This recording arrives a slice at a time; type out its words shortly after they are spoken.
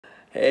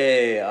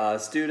Hey,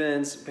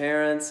 students,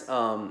 parents,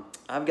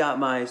 I've got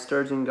my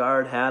Sturgeon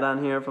Guard hat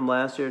on here from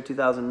last year,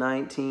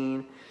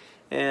 2019,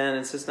 and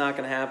it's just not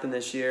going to happen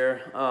this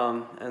year,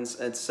 and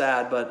it's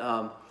sad,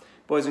 but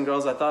boys and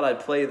girls, I thought I'd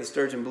play the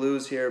Sturgeon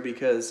Blues here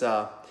because,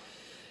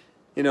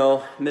 you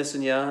know,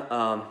 missing you.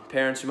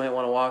 Parents, you might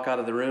want to walk out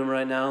of the room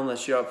right now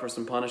unless you're up for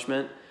some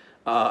punishment.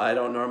 I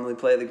don't normally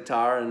play the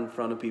guitar in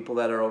front of people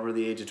that are over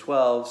the age of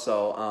 12,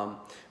 so,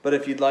 but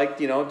if you'd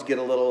like, you know, to get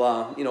a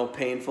little, you know,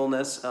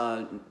 painfulness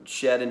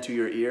shed into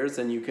your ears,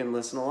 then you can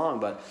listen along.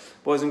 But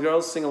boys and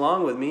girls, sing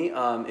along with me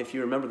if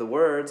you remember the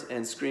words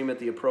and scream at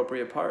the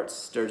appropriate parts.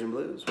 Sturgeon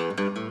Blues.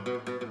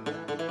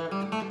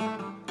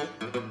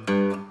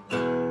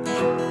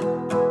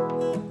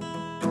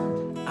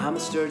 I'm a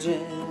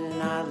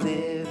sturgeon, I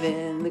live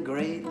in the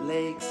Great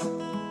Lakes.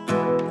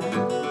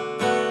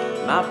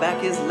 My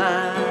back is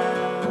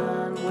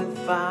lined with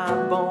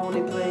 5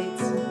 bony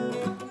plates.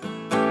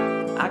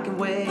 I can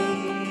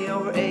weigh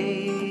over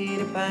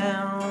 80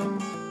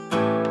 pounds.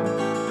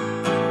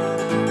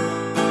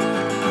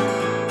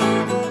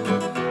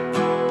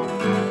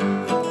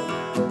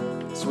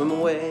 Swim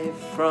away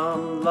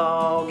from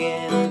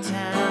logging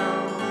town.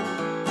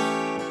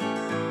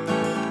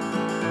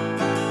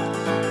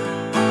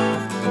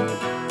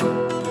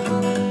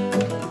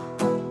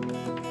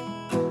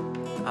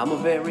 I'm a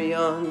very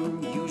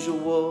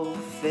unusual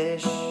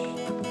fish,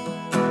 so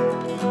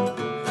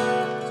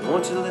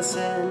won't you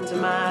listen to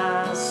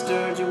my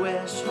sturgeon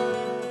wish?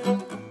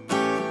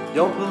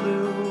 Don't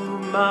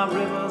pollute my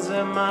rivers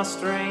and my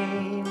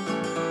streams.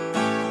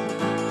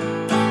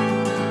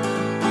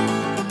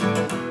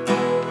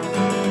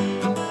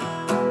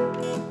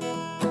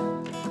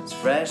 This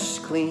fresh,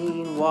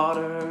 clean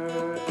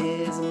water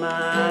is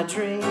my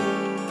dream.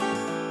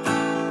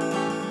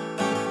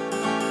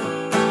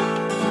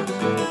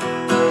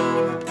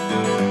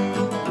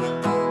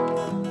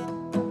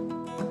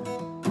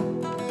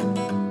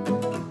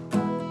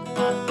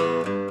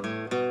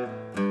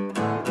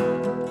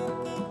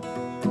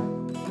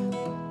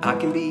 I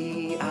can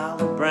be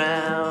olive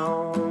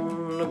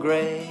brown or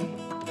gray.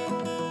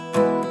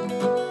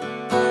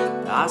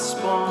 I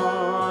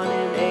spawn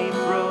in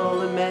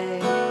April and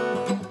May.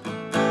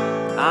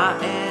 I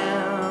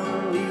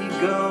am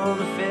legal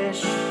to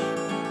fish,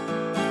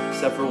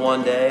 except for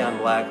one day on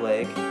Black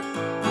Lake.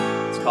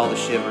 It's called a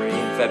shivery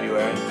in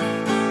February.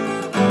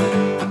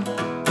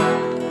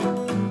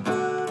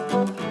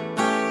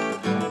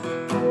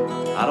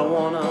 I don't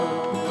wanna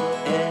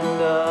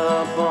end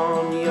up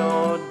on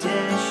your dish.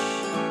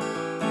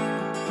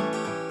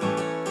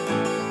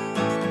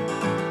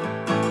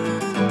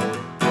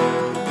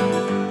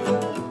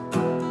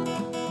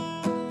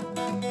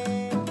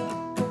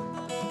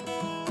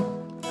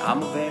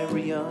 I'm a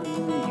very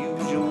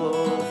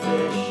unusual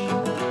fish.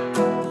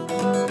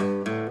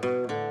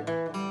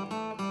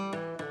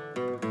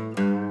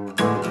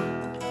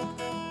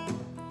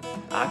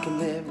 I can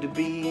live to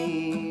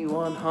be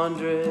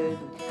 100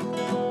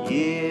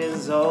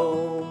 years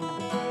old,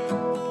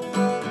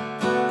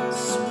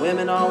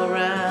 swimming all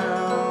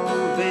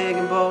around big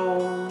and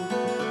bold.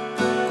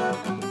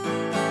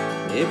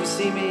 If you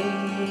see me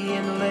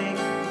in the lake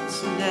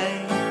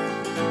someday,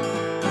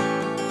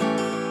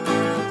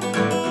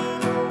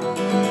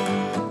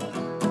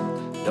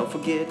 don't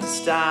forget to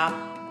stop,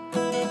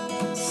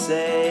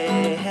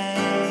 say hey.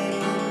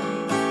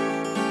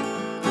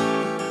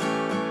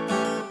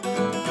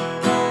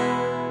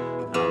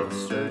 I'm a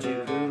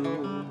sturgeon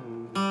blue.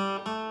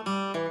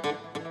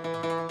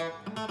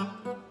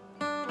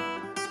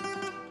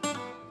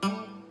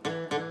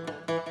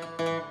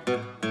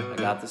 I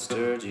got the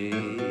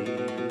sturgeon blue.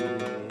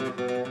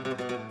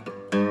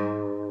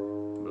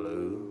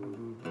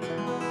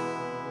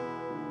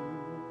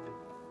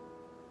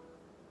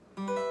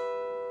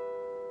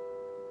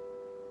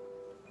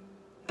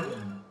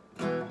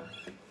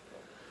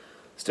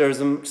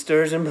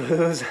 Sturgeon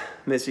Blues.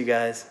 Miss you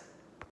guys.